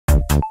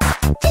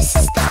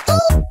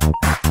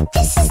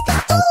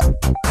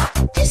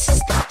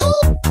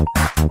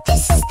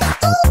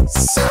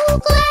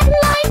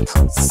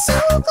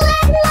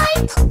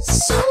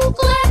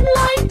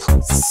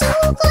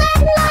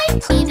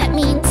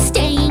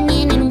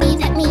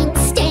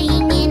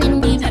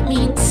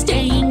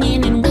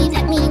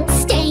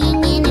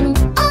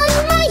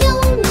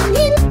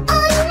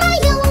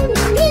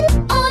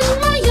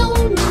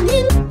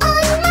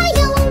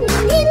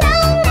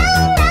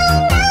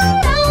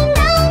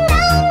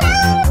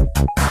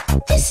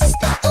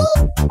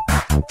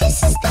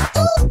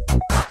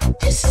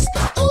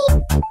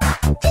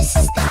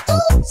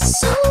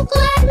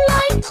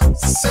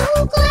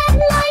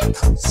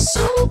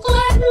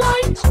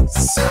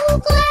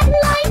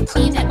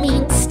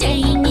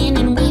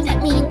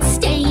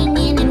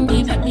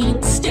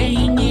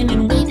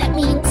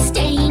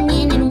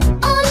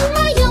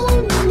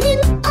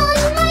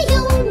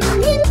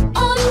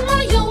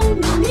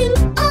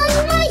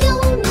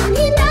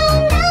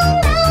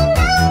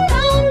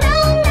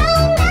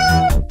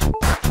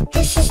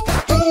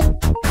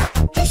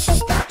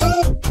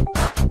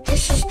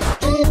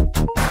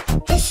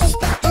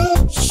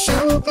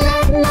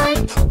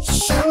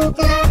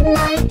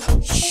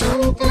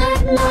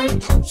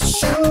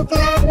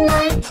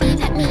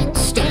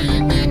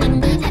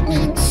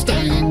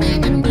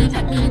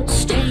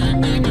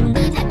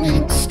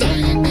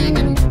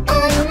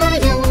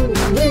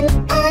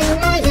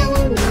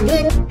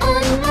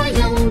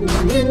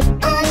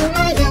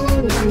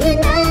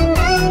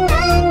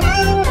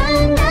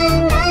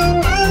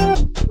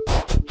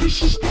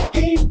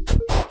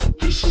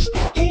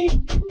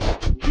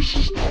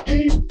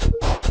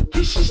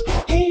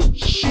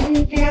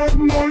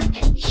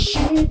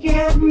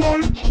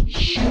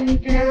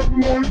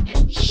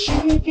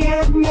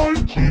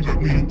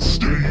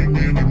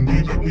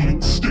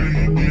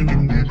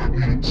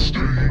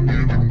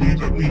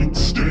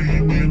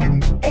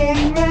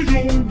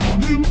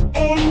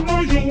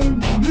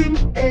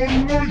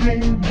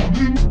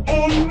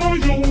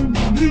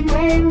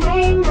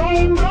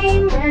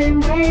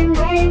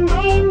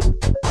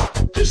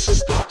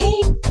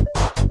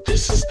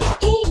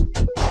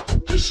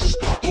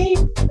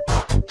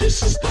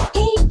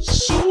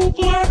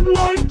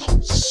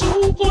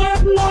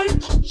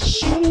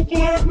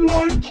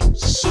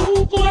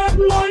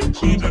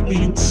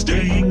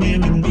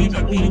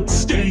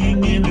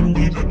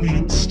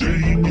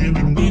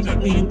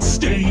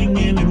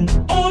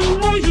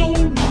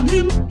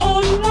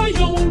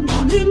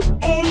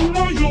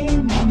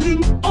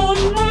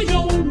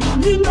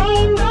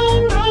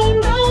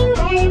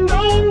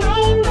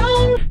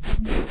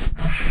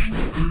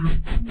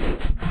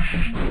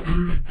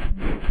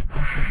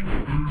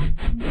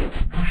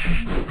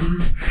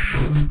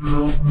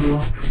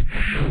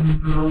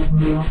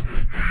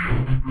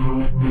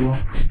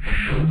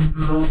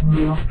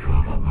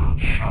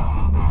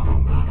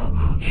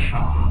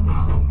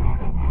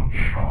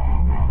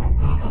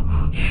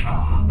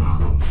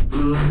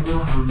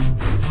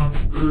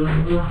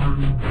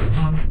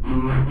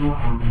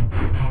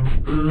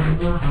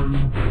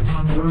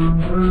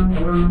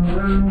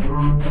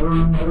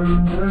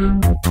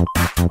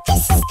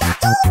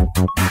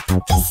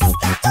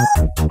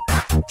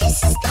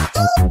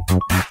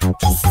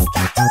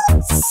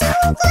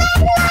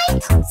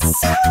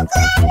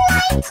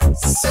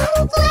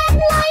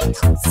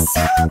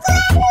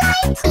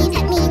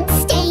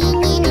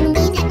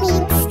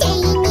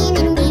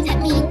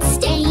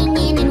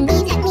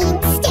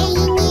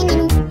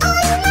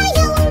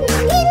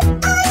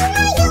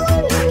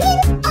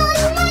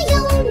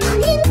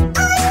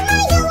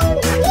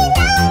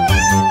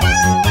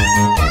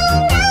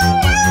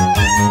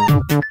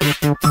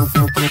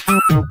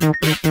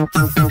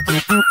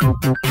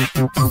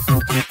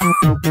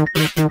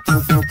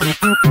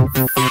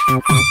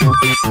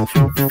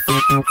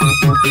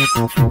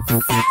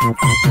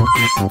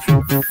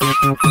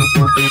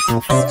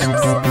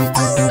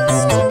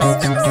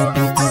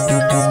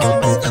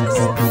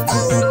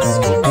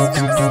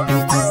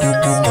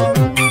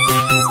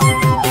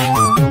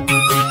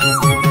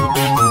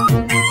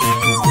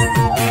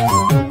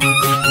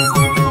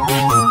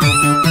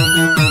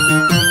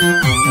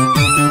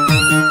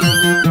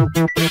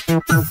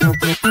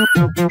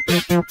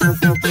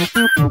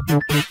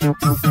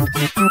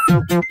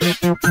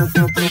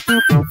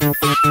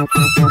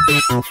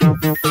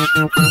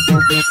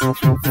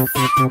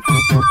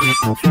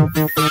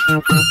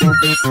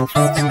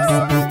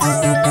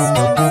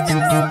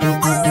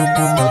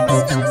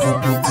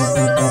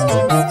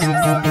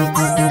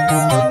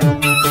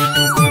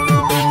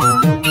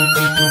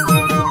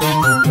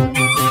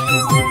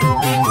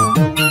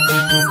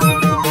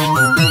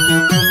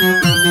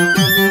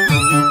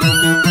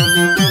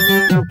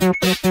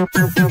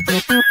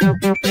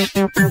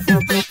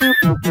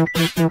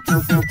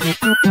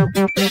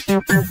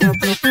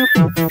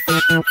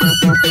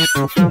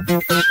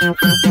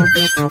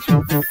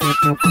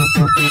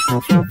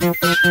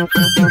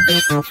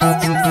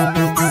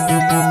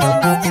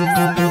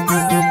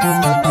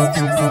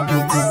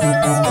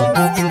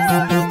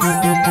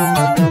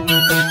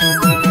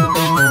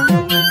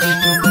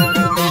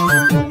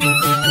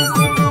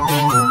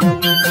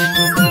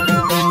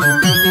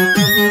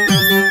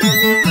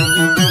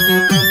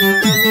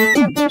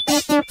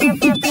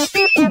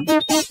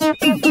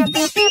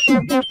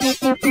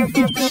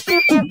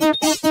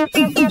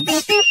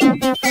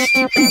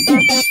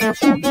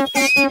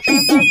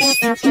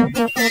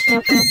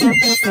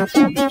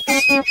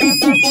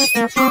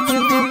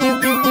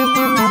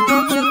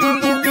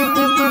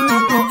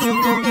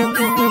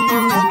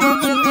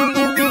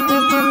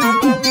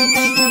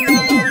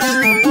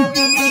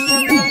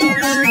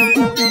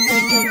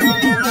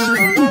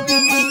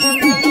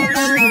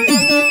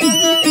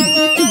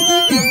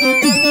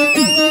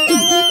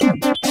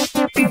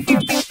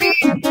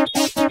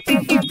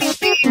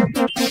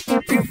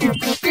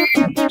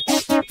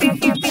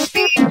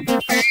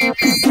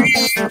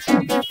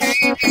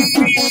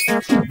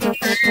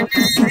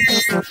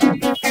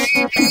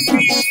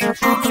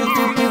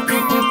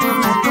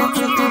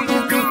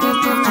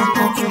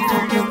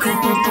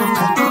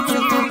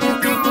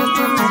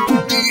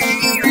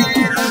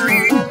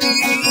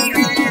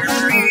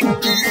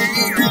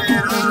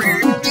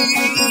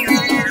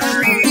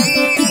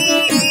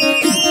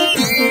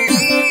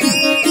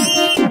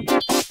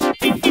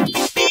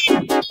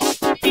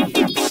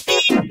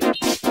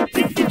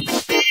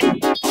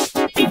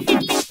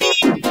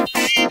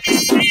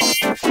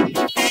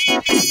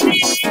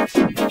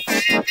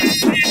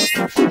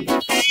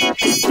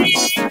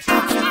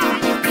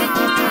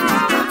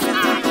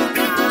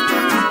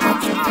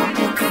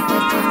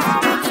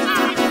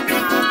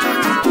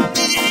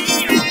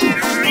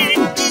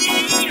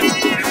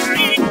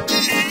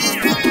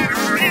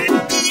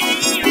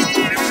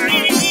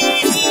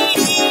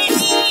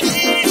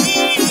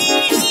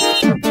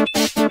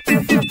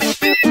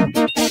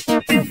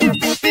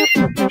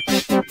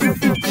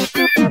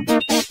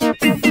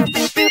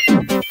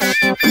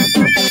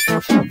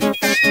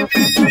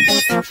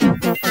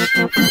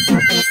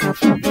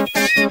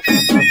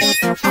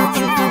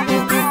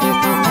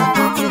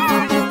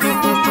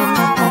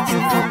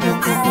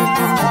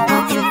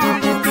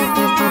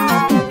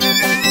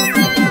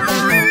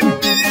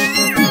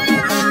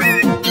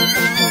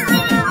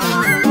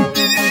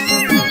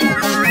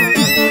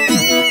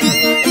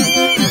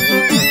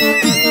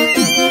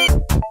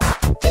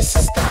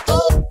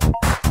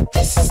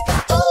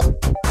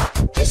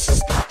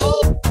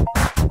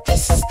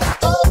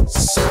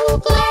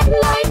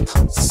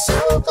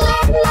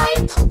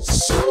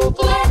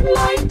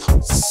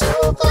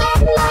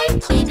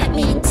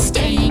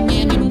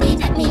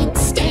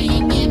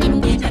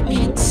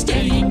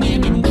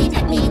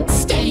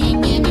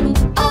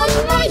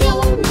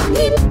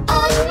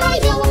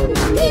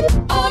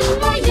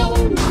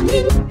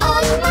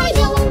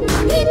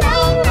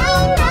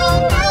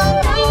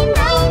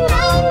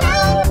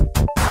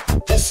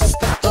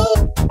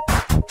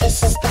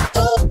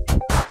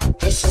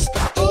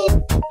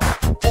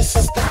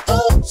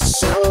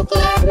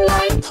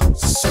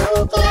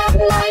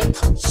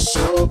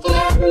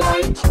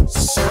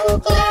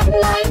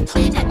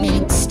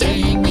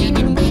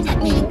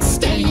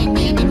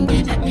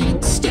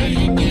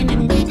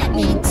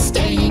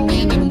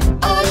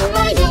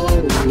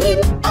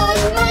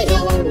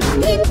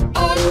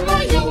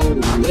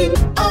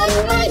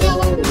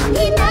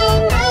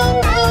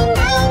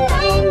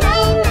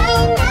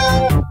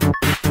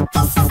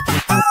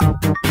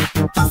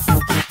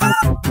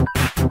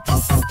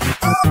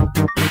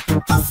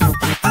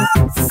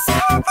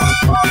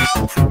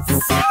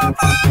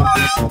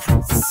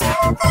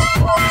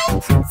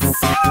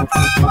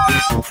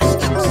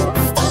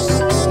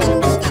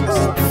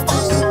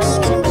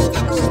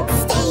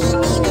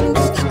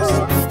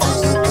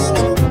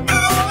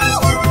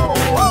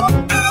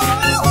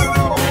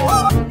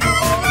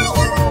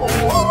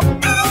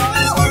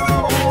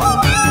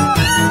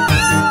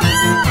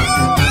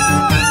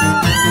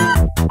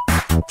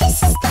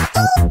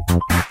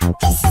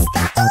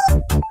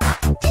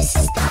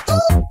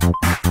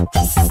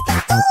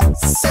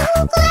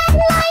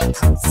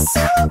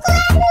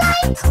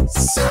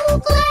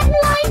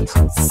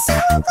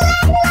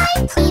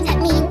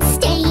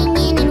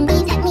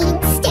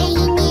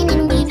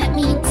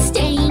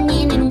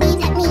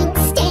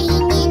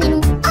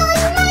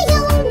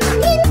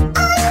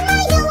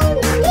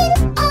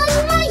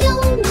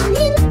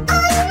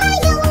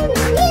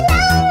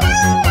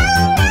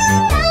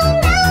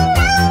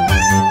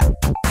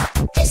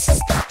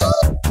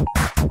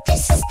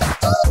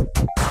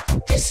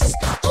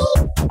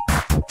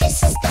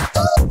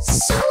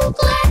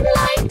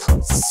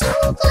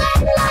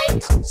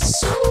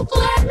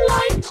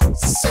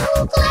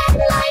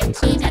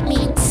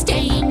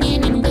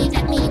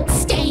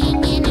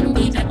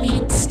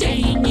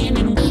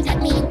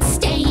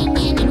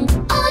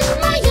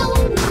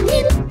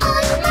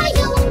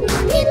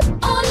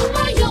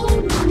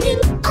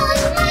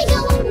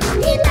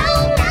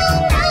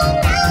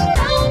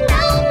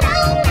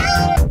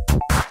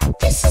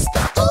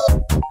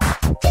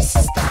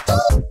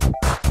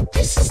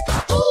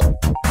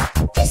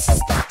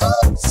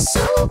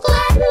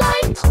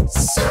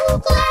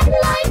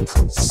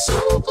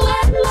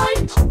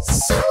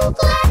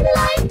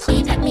means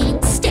we, that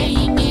means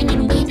staying in,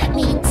 and we, that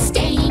means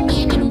staying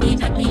in, and we,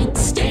 that means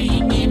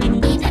staying in,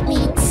 and we, that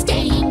means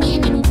staying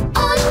in, and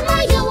on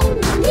my own,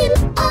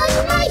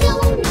 on my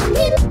own,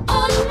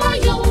 on my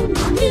own,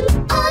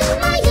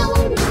 on my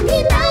own,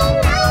 now.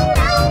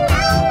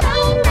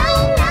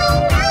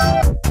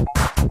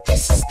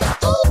 This is the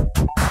old,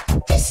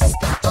 this is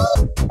the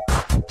old,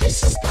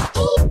 this is the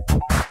old,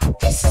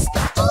 this is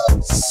the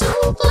old,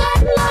 so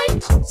glad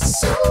light,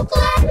 so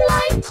glad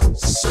light,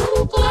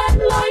 so glad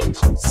light,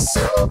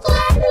 so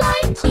glad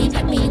light. We,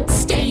 that means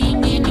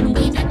staying in, and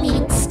we, that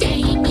means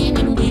staying in,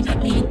 and we,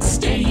 that means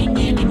staying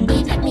in, and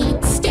we, that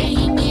means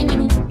staying in,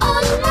 and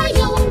on my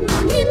own,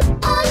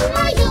 on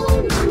my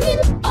own,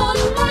 on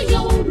my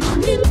own,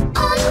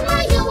 on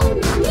my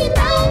own, now.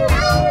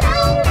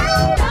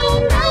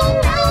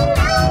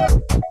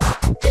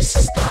 This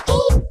is the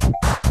old,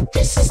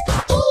 this is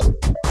the old,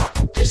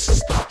 this is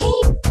the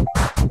old,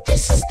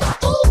 this is the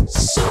old,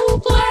 so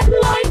glad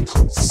light,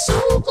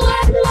 so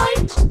glad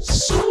light,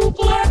 so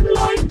glad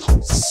light,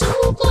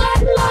 so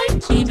glad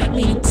light. We, that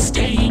means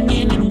staying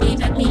in, and we,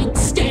 that means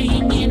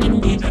staying in,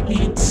 and we, that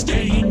means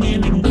staying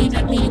in, and we,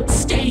 that means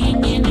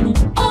staying in, and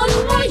on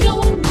my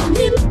own,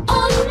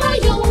 on my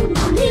own,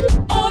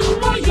 on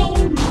my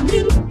own,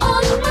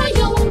 on my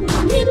own,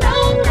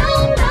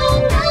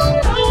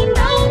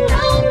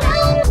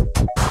 now.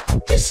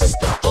 This is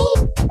the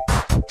old,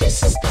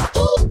 this is the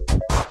old,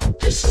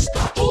 this is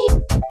the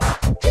old,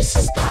 this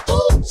is the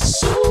old,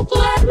 so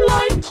glad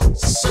light,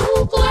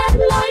 so glad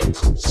light,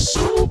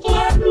 so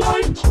glad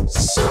light,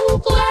 so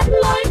glad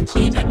light.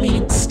 We, that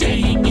means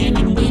staying in,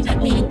 and we,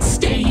 that means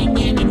staying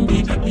in, and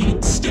we, that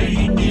means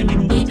staying in,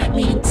 and we, that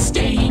means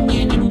staying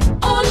in, and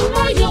on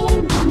my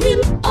own,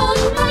 on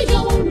my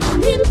own,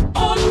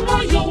 on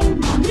my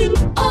own,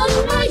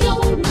 on my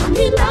own, now.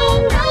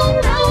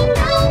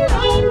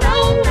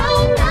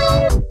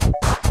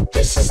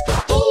 This is the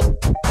old,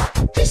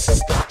 this is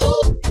the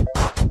old,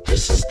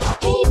 this is the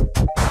old,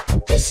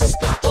 this is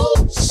the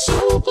old,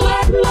 so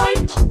glad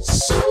light,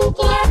 so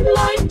glad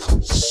light,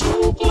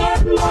 so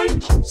glad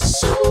light,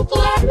 so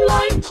glad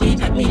light. We,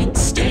 that means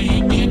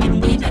staying in,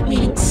 and we, that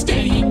means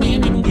staying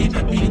in, and we,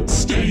 that means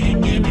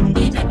staying in, and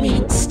we, that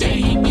means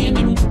staying in,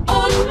 and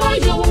on my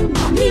own,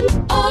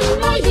 on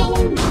my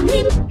own,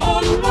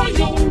 on my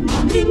own,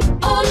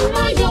 on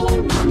my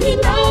own,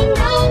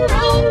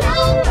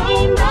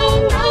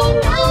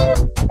 now.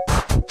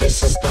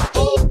 This is the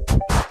old,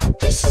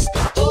 this is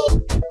the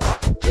old,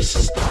 this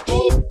is the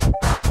old,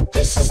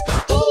 this is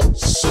the old,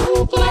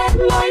 so glad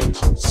light,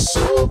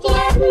 so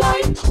glad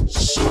light,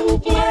 so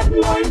glad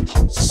light,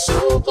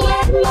 so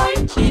glad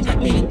light. We, that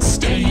means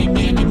staying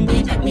in, and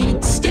we, that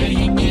means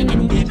staying in,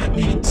 and we, that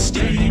means staying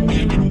in, and we, that means staying in, and on my own, on my own, on my own, on my own, now. This is the old, this is the old, this is the old, this is the old, so glad light, so glad light, so glad light, so glad light. We, that means staying in, and we, that means staying in,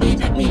 and we, that means staying in, and we,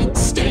 that means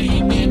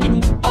staying in,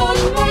 and on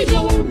my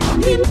own,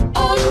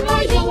 on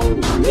my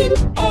own,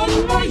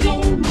 on my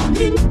own,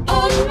 on my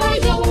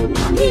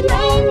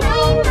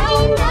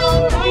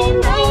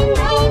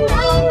own,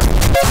 now.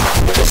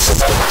 This is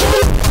the old,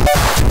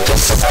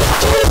 this is the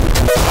old,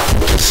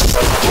 this is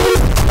the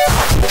old,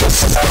 this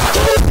is the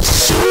old,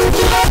 so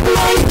glad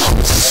light,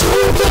 so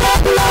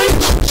glad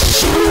light,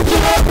 so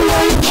glad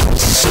light,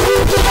 so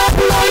glad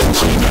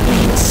light. We, that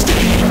means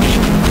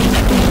staying in, and we,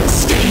 that means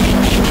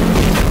staying in, and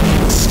we, that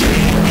means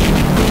staying in,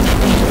 and we, that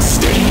means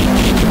staying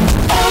in, and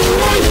on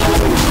my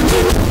own,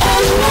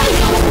 on my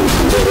own,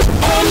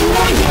 on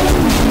my own,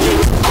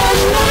 on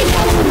my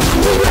own,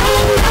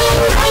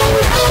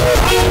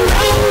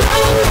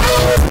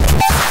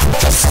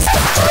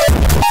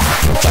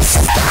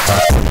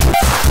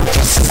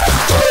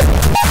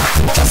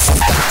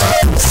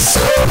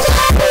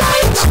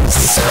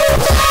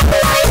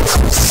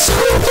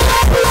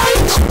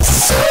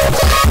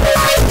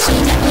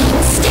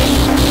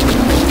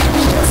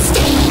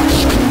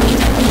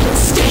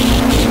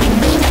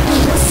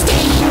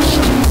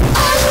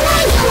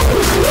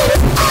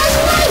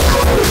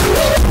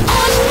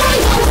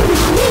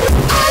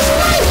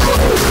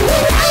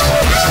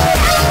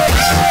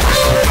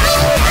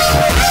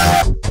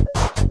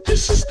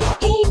 This is the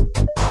old,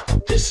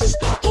 this is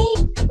the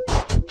old,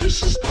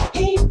 this is the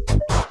old,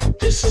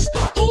 this is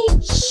the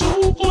old,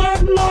 so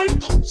glad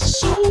light,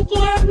 so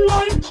glad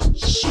light,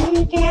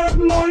 so glad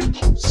light,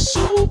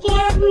 so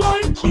glad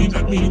light. We,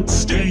 that means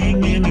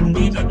staying in, and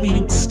we, that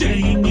means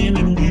staying in,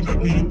 and we,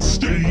 that means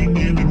staying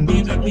in, and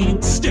we, that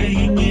means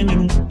staying in,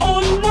 and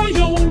on my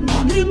own,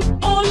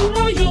 on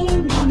my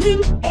own,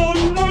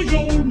 on my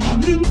own,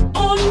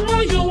 on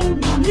my own,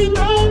 now.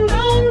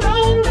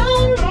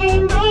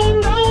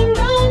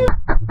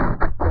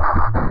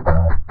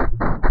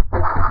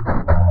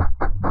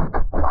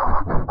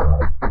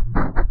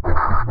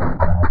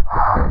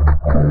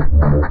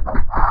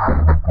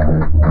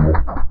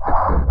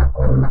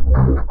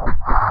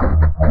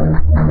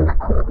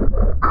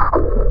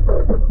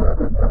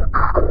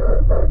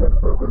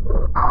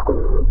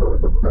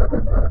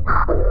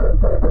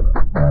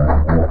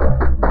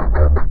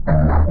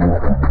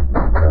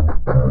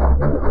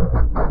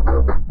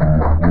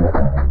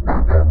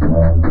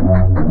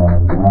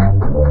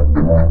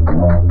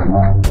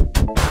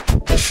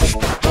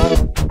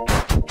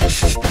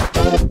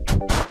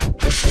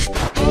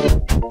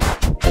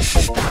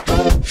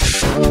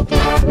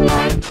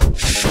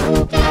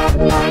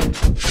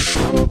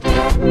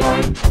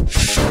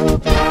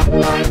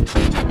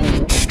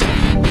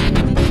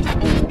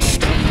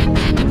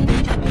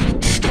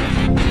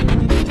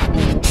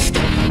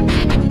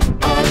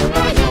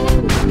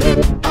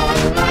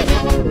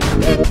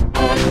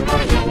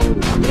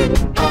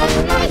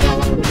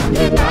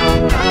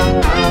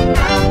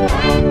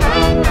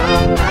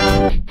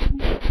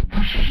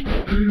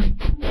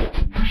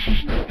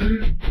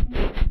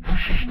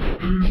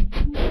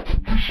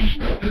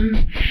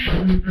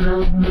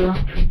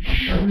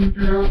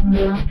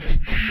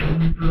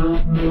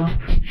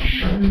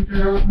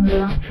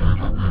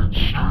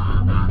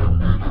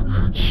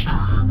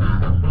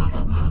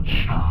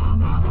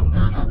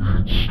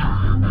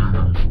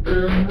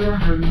 And